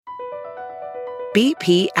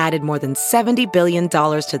BP added more than $70 billion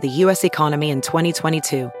to the U.S. economy in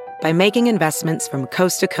 2022 by making investments from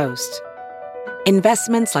coast to coast.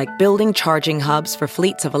 Investments like building charging hubs for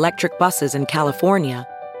fleets of electric buses in California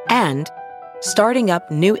and starting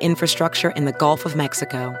up new infrastructure in the Gulf of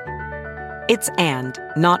Mexico. It's and,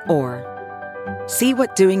 not or. See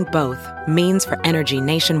what doing both means for energy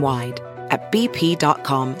nationwide at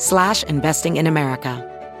bp.com/investing in America.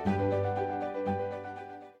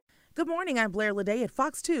 Good morning, I'm Blair Leday at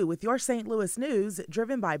Fox 2 with your St. Louis news,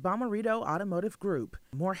 driven by Bomarito Automotive Group.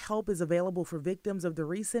 More help is available for victims of the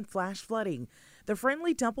recent flash flooding. The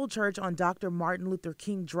Friendly Temple Church on Dr. Martin Luther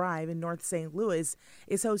King Drive in North St. Louis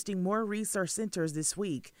is hosting more resource centers this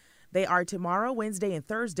week. They are tomorrow, Wednesday, and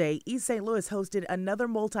Thursday. East St. Louis hosted another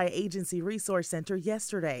multi-agency resource center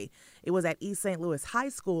yesterday. It was at East St. Louis High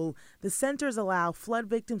School. The centers allow flood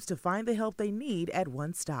victims to find the help they need at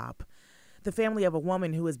one stop. The family of a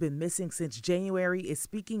woman who has been missing since January is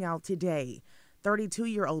speaking out today.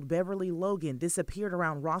 32-year-old Beverly Logan disappeared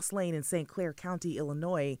around Ross Lane in St. Clair County,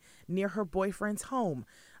 Illinois, near her boyfriend's home.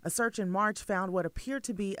 A search in March found what appeared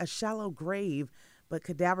to be a shallow grave, but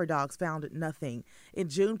cadaver dogs found nothing. In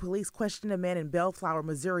June, police questioned a man in Bellflower,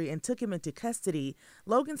 Missouri, and took him into custody.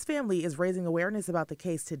 Logan's family is raising awareness about the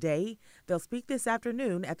case today. They'll speak this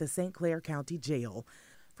afternoon at the St. Clair County Jail.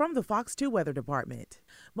 From the Fox 2 Weather Department.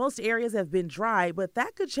 Most areas have been dry, but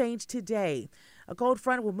that could change today. A cold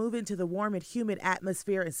front will move into the warm and humid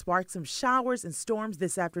atmosphere and spark some showers and storms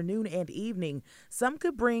this afternoon and evening. Some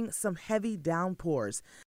could bring some heavy downpours.